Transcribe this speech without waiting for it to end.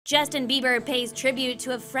Justin Bieber pays tribute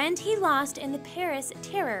to a friend he lost in the Paris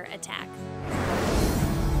terror attack.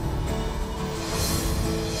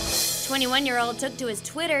 21-year-old took to his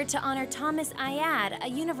Twitter to honor Thomas Ayad, a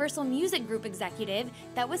Universal Music Group executive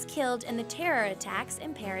that was killed in the terror attacks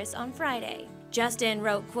in Paris on Friday. Justin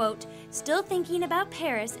wrote, quote, "Still thinking about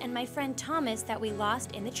Paris and my friend Thomas that we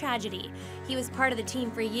lost in the tragedy. He was part of the team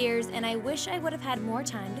for years and I wish I would have had more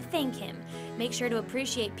time to thank him. Make sure to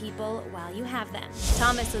appreciate people while you have them."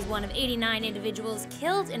 Thomas was one of 89 individuals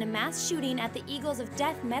killed in a mass shooting at the Eagles of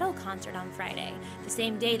Death metal concert on Friday, the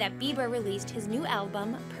same day that Bieber released his new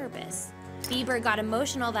album, Purpose. Bieber got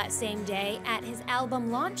emotional that same day at his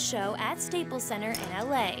album launch show at Staples Center in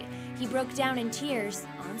LA. He broke down in tears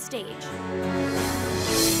on stage.